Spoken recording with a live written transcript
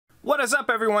What is up,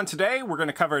 everyone? Today we're going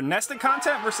to cover nested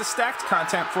content versus stacked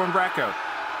content for Umbraco.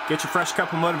 Get your fresh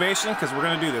cup of motivation because we're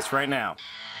going to do this right now.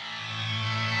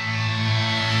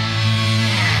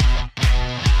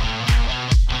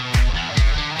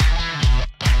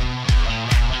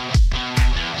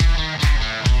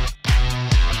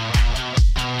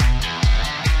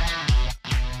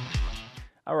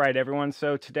 Alright everyone,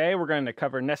 so today we're going to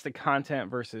cover nested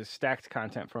content versus stacked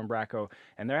content from Umbraco,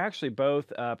 and they're actually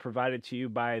both provided to you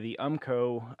by the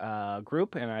UMCO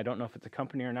group, and I don't know if it's a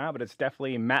company or not, but it's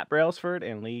definitely Matt Brailsford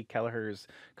and Lee Kelleher's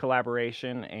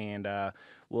collaboration, and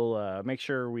we'll make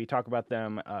sure we talk about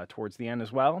them towards the end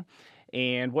as well.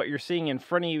 And what you're seeing in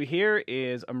front of you here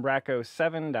is Umbraco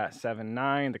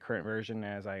 7.79, the current version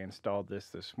as I installed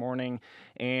this morning.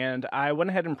 And I went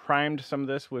ahead and primed some of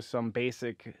this with some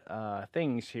basic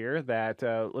things here that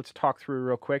let's talk through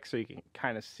real quick so you can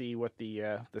kind of see what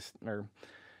we're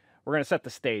going to set the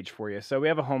stage for you. So we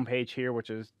have a home page here, which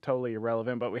is totally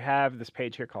irrelevant, but we have this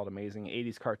page here called Amazing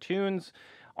 80s Cartoons.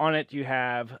 On it, you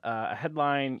have a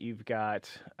headline, you've got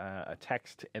a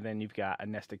text, and then you've got a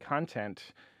nested content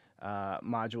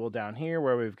module down here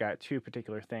where we've got two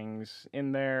particular things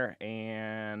in there,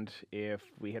 and if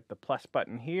we hit the plus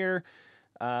button here,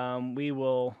 we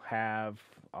will have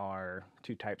our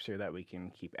two types here that we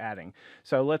can keep adding.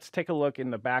 So let's take a look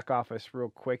in the back office real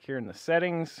quick here in the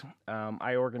settings.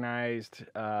 I organized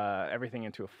everything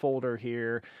into a folder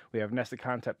here. We have nested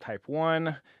content type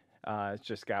 1. It's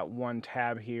just got one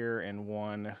tab here and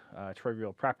one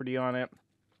trivial property on it.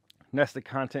 Nested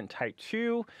content type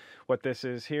 2, what this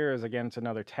is here is, again, it's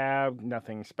another tab,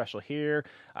 nothing special here.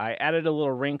 I added a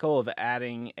little wrinkle of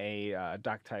adding a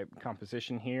doctype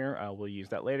composition here. We'll use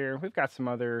that later. We've got some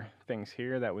other things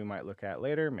here that we might look at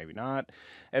later, maybe not.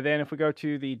 And then if we go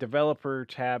to the developer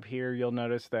tab here, you'll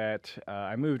notice that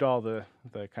I moved all the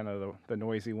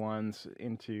noisy ones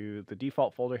into the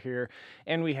default folder here,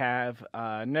 and we have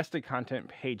nested content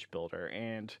page builder.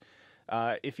 And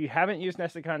if you haven't used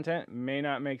nested content, may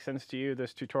not make sense to you,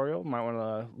 this tutorial. Might want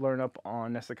to learn up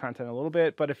on nested content a little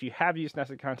bit, but if you have used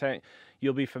nested content,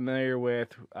 you'll be familiar with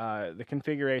the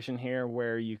configuration here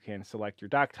where you can select your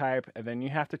doc type, and then you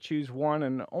have to choose one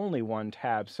and only one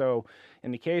tab. So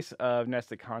in the case of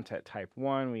nested content type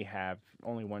 1, we have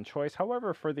only one choice.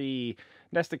 However, for the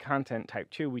nested content type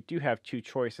 2, we do have two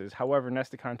choices. However,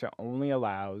 nested content only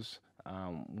allows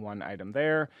one item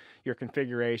there. Your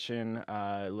configuration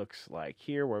looks like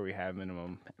here, where we have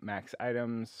minimum max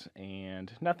items,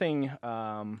 and nothing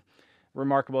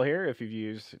remarkable here if you've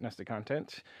used nested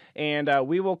content. And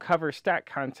we will cover stack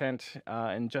content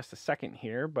in just a second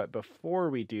here, but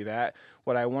before we do that,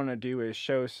 what I want to do is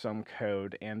show some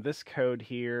code, and this code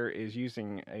here is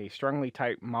using a strongly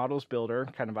typed models builder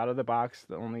kind of out of the box.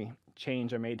 The only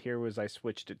change I made here was I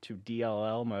switched it to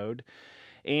DLL mode.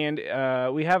 And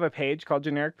we have a page called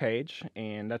generic page,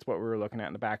 and that's what we were looking at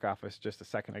in the back office just a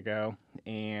second ago.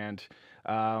 And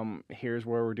here's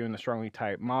where we're doing the strongly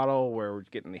typed model, where we're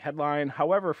getting the headline.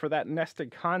 However, for that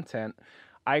nested content,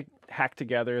 I hacked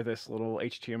together this little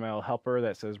HTML helper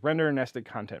that says render nested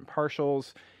content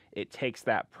partials. It takes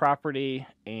that property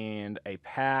and a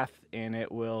path, and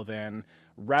it will then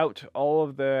route all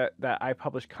of that I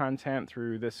publish content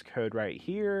through this code right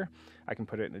here. I can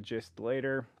put it in a gist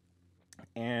later.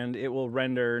 And it will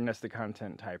render nested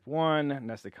content type 1,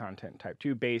 nested content type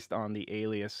 2 based on the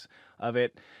alias of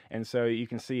it. And so you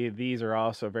can see these are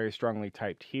also very strongly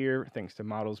typed here, thanks to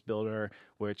Models Builder,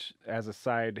 which, as a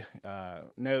side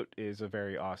note, is a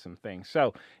very awesome thing.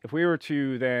 So if we were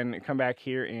to then come back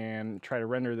here and try to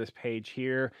render this page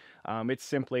here, it's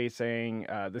simply saying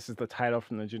this is the title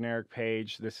from the generic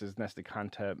page, this is nested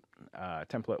content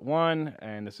template 1,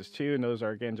 and this is 2, and those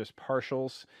are, again, just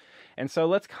partials. And so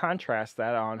let's contrast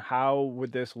that on how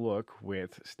would this look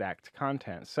with stacked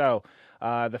content. So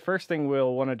the first thing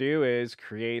we'll want to do is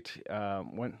create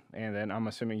one, and then I'm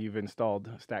assuming you've installed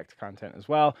stacked content as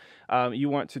well. You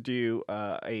want to do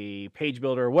a page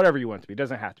builder, whatever you want it to be. It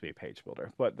doesn't have to be a page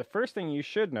builder. But the first thing you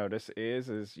should notice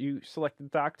is you select the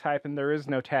doc type and there is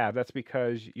no tab. That's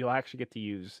because you'll actually get to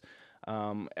use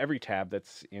every tab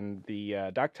that's in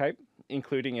the doc type,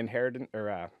 including inherited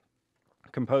or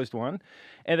composed one.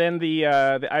 And then the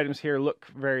items here look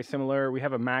very similar. We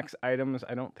have a max items.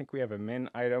 I don't think we have a min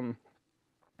item.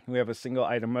 We have a single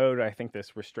item mode. I think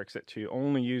this restricts it to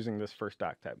only using this first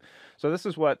doc type. So this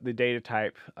is what the data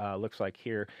type looks like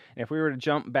here. And if we were to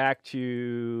jump back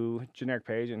to generic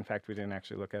page, in fact, we didn't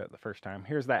actually look at it the first time.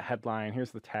 Here's that headline,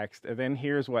 here's the text, and then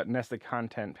here's what nested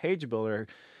content page builder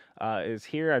is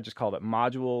here. I just called it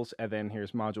modules, and then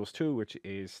here's modules 2, which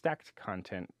is stacked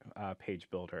content page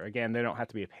builder. Again, they don't have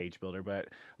to be a page builder, but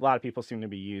a lot of people seem to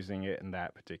be using it in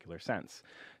that particular sense.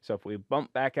 So if we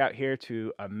bump back out here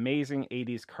to amazing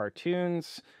 80s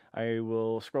cartoons, I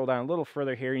will scroll down a little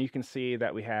further here, and you can see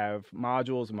that we have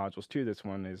modules, modules 2. This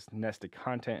one is nested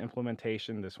content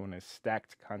implementation. This one is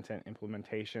stacked content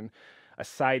implementation. A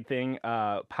side thing,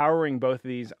 powering both of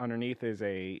these underneath is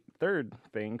a third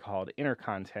thing called inner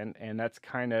content, and that's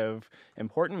kind of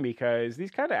important because these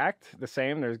kind of act the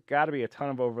same. There's got to be a ton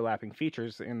of overlapping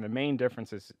features, and the main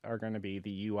differences are going to be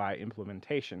the UI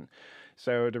implementation.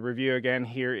 So to review again,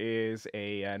 here is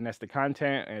a nested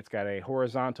content. It's got a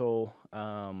horizontal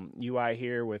UI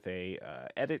here with a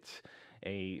edit,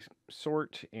 a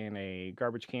sort, and a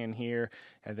garbage can here.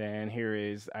 And then here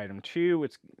is item 2.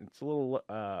 It's a little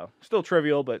still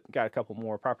trivial, but got a couple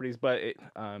more properties. But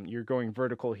you're going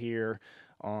vertical here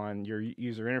on your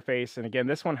user interface. And again,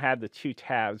 this one had the 2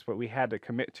 tabs, but we had to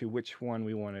commit to which one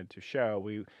we wanted to show.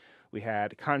 We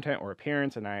had content or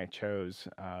appearance, and I chose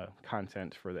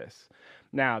content for this.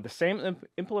 Now, the same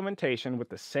implementation with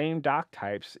the same doc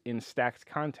types in stacked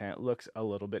content looks a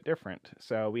little bit different.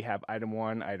 So we have item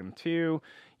 1, item 2.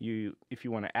 If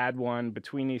you want to add one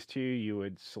between these two, you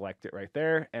would select it right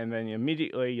there, and then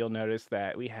immediately you'll notice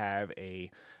that we have a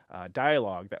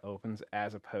dialog that opens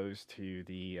as opposed to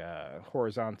the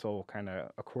horizontal kind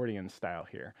of accordion style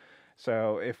here.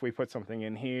 So if we put something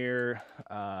in here,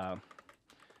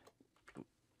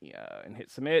 and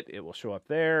hit submit, it will show up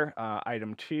there.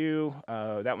 Item 2,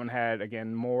 that one had,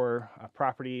 again, more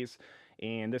properties,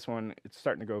 and this one, it's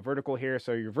starting to go vertical here,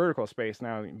 so your vertical space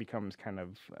now becomes kind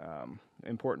of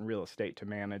important real estate to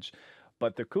manage.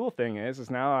 But the cool thing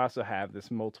is now I also have this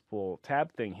multiple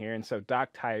tab thing here, and so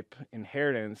doctype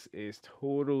inheritance is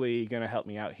totally going to help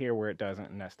me out here where it doesn't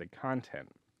in nested content.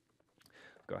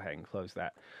 Go ahead and close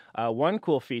that. One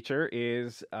cool feature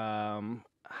is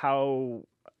how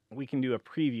we can do a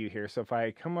preview here. So if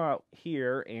I come out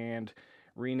here and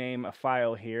rename a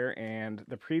file here, and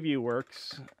the preview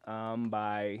works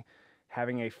by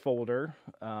having a folder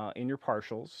in your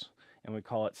partials, and we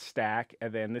call it stack,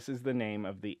 and then this is the name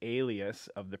of the alias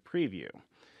of the preview.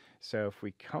 So if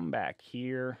we come back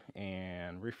here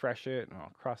and refresh it, and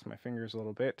I'll cross my fingers a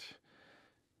little bit.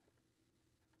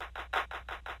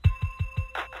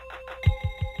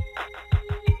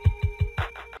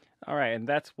 All right, and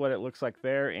that's what it looks like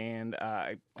there, and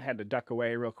I had to duck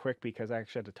away real quick because I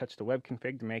actually had to touch the web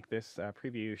config to make this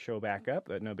preview show back up,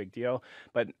 but no big deal.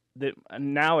 But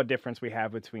now a difference we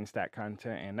have between stack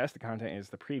content and nested content is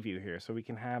the preview here. So we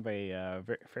can have a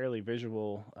fairly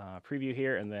visual preview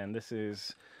here, and then this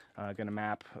is going to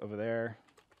map over there.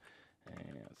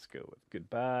 And let's go with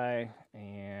goodbye,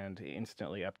 and it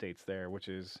instantly updates there, which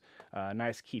is a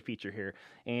nice key feature here.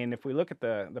 And if we look at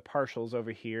the partials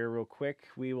over here real quick,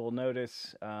 we will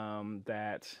notice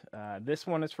that this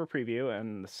one is for preview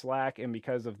and the Slack, and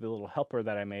because of the little helper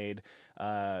that I made,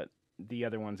 the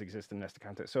other ones exist in nested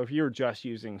content. So if you're just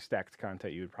using stacked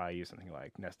content, you would probably use something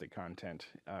like nested content,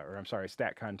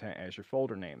 stack content as your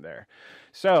folder name there.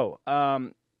 So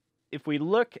if we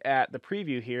look at the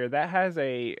preview here, that has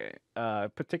a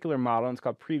particular model, and it's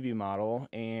called preview model,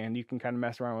 and you can kind of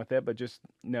mess around with it, but just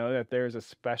know that there's a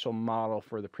special model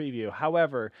for the preview.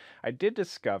 However, I did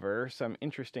discover some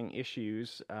interesting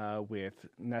issues with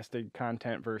nested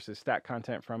content versus stack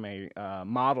content from a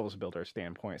models builder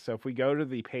standpoint. So if we go to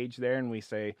the page there and we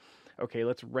say, okay,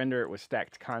 let's render it with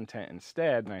stacked content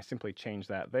instead, and I simply change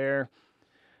that there,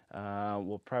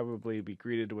 we'll probably be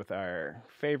greeted with our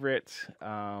favorite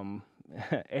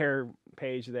error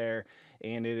page there,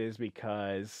 and it is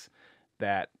because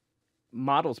that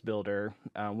models builder,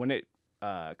 when it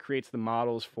creates the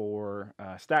models for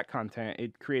stack content,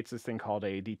 it creates this thing called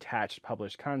a detached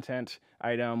published content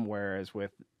item, whereas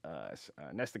with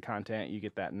nested content, you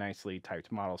get that nicely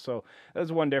typed model. So that's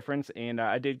one difference, and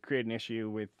I did create an issue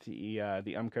with the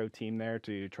UMCO team there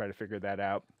to try to figure that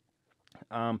out.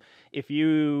 If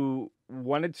you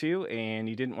wanted to and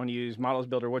you didn't want to use models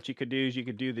builder, what you could do is you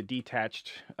could do the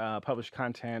detached published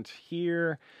content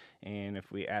here, and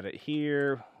if we add it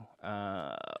here,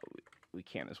 we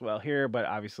can as well here, but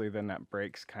obviously then that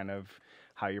breaks kind of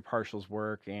how your partials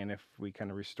work. And if we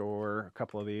kind of restore a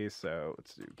couple of these, so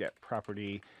let's do get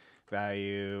property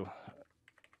value,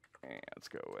 and let's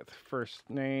go with first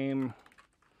name,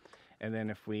 and then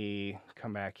if we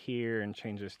come back here and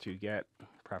change this to get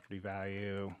property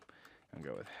value and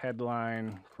go with headline,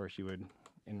 of course you would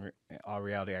in all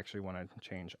reality actually want to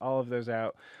change all of those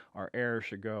out. Our error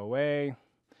should go away,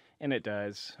 and it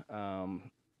does.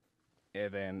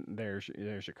 and then there's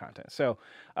your content. So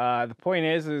the point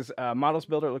is Models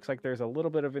Builder, it looks like there's a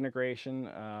little bit of integration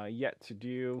yet to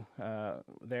do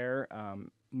there.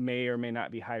 May or may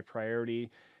not be high priority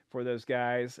for those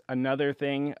guys. Another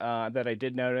thing that I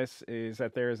did notice is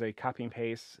that there is a copy and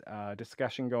paste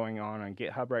discussion going on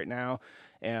GitHub right now.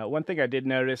 One thing I did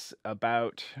notice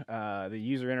about the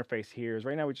user interface here is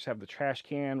right now we just have the trash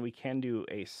can. We can do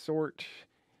a sort.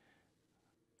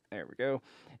 There we go.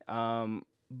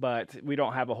 But we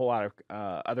don't have a whole lot of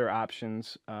other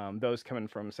options. Those coming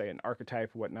from, say, an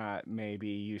archetype, whatnot, may be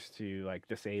used to like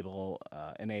disable,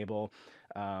 enable.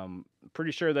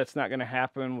 Pretty sure that's not going to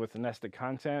happen with nested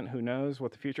content. Who knows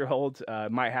what the future holds?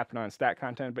 It might happen on stack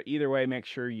content, but either way, make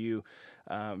sure you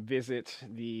visit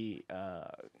the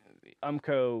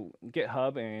UMCO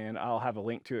GitHub, and I'll have a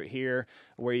link to it here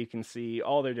where you can see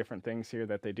all their different things here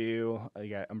that they do. You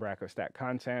got Umbraco stack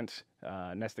content,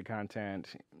 nested content.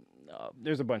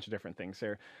 There's a bunch of different things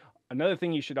there. Another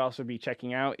thing you should also be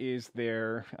checking out is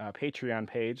their Patreon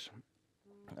page.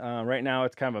 Right now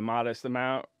it's kind of a modest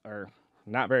amount, or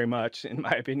not very much in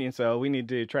my opinion, so we need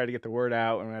to try to get the word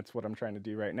out, and that's what I'm trying to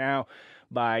do right now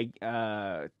by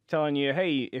telling you,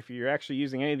 hey, if you're actually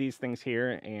using any of these things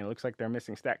here and it looks like they're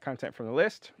missing stack content from the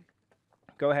list,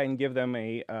 go ahead and give them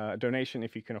a donation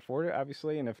if you can afford it,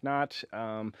 obviously, and if not,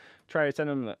 try to send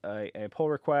them a pull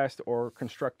request or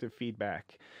constructive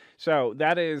feedback. So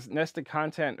that is nested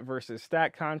content versus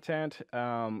stack content.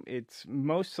 It's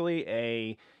mostly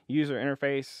a user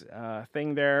interface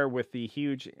thing there, with the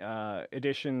huge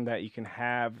addition that you can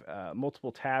have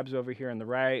multiple tabs over here on the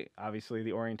right. Obviously,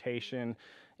 the orientation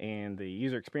and the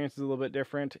user experience is a little bit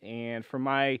different. And from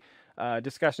my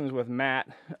discussions with Matt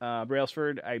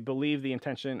Brailsford, I believe the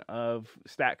intention of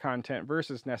stack content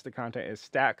versus nested content is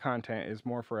stack content is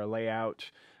more for a layout,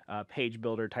 page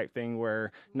builder type thing,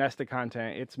 where nested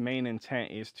content, its main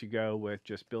intent is to go with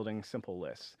just building simple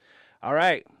lists. All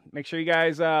right, make sure you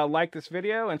guys like this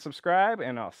video and subscribe,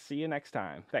 and I'll see you next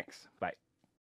time. Thanks. Bye.